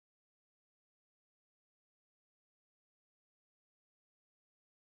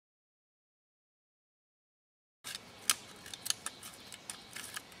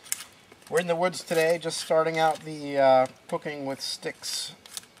We're in the woods today, just starting out the cooking with sticks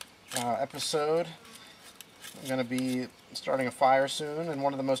episode. I'm going to be starting a fire soon, and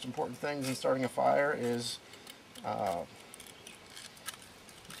one of the most important things in starting a fire is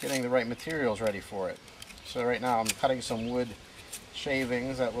getting the right materials ready for it. So right now I'm cutting some wood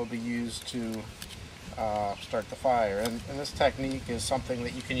shavings that will be used to start the fire. And this technique is something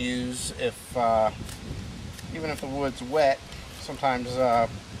that you can use if, even if the wood's wet. Sometimes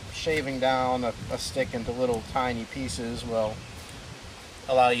shaving down a stick into little tiny pieces will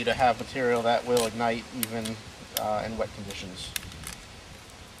allow you to have material that will ignite even in wet conditions.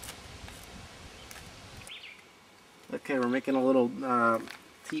 Okay, we're making a little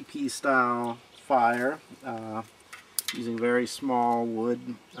teepee style fire using very small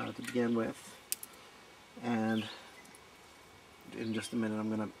wood to begin with, and in just a minute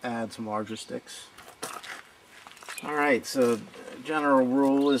I'm going to add some larger sticks. Alright, so general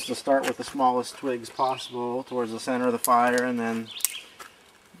rule is to start with the smallest twigs possible towards the center of the fire and then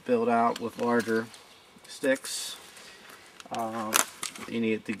build out with larger sticks. You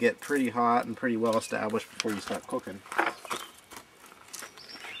need it to get pretty hot and pretty well established before you start cooking.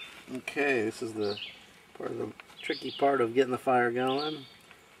 Okay, this is the tricky part of getting the fire going.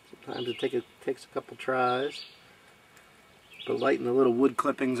 Sometimes it takes a couple tries, but lighting the little wood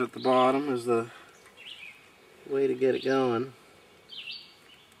clippings at the bottom is the way to get it going.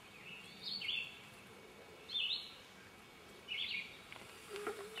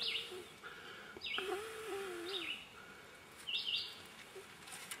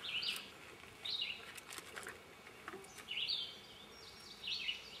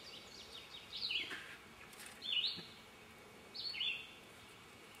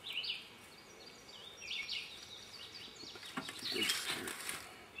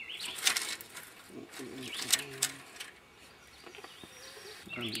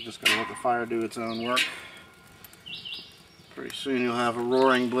 You're just going to let the fire do its own work. Pretty soon you'll have a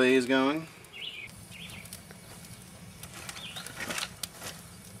roaring blaze going.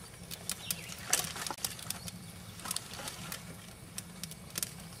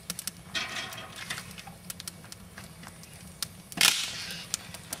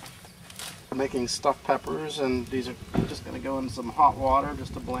 I'm making stuffed peppers, and these are just going to go in some hot water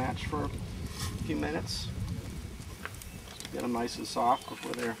just to blanch for a few minutes. Get them nice and soft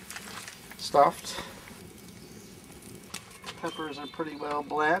before they're stuffed. Peppers are pretty well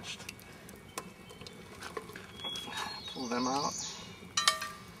blanched. Pull them out.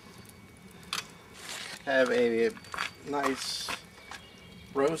 Have a nice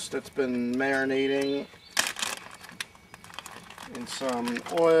roast that's been marinating in some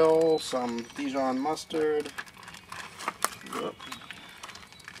oil, some Dijon mustard.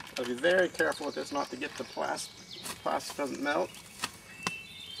 I'll be very careful with this not to get the plastic doesn't melt.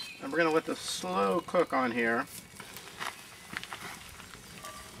 And we're going to let this slow cook on here.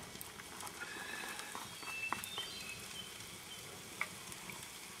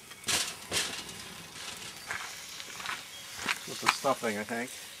 With the stuffing, I think.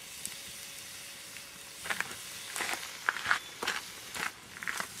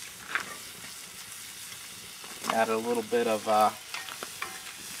 Add a little bit of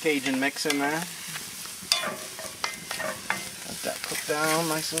Cajun mix in there. That cooked down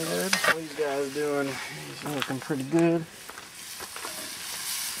nice and good. What are these guys doing? These are looking pretty good.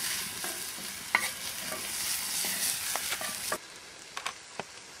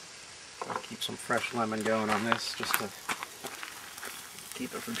 I'll keep some fresh lemon going on this just to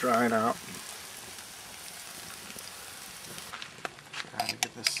keep it from drying out. Trying to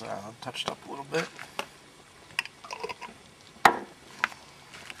get this touched up a little bit.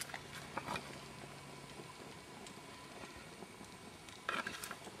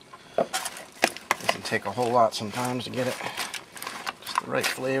 Take a whole lot sometimes to get it just the right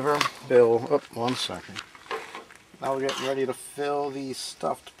flavor. Fill up 1 second. Now we're getting ready to fill these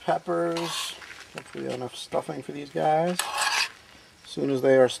stuffed peppers. Hopefully we have enough stuffing for these guys. As soon as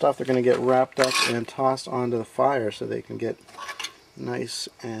they are stuffed, they're going to get wrapped up and tossed onto the fire so they can get nice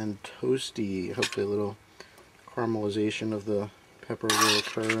and toasty. Hopefully a little caramelization of the pepper will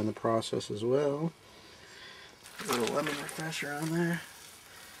occur in the process as well. A little lemon refresher on there.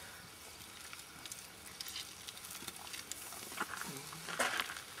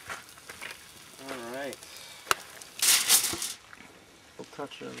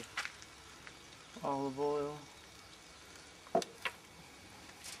 Touch of olive oil.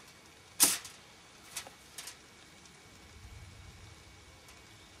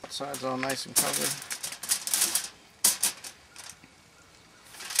 Sides all nice and covered.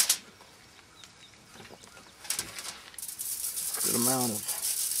 Good amount of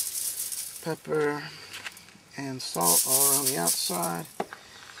pepper and salt all around the outside.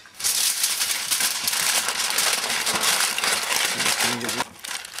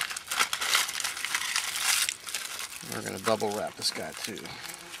 We're going to double wrap this guy too.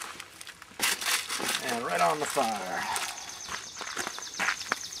 And right on the fire.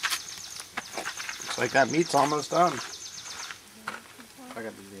 Looks like that meat's almost done. I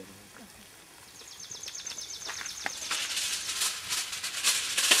got to do the other one.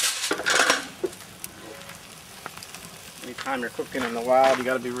 Anytime you're cooking in the wild, you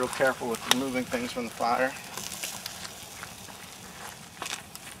got to be real careful with removing things from the fire.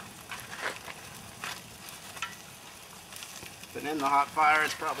 But in the hot fire,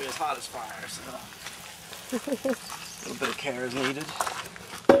 it's probably as hot as fire, so a little bit of care is needed.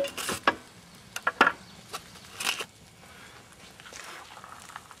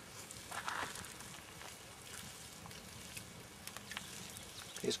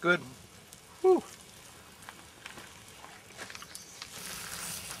 Tastes good. Whew.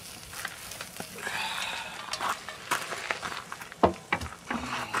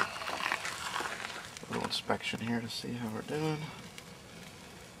 A little inspection here to see how we're doing.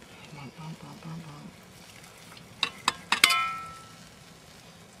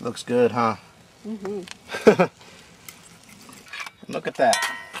 Looks good, huh? Mm-hmm. Look at that.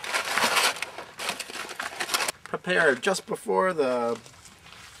 Prepared just before the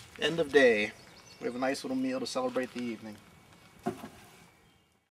end of day. We have a nice little meal to celebrate the evening.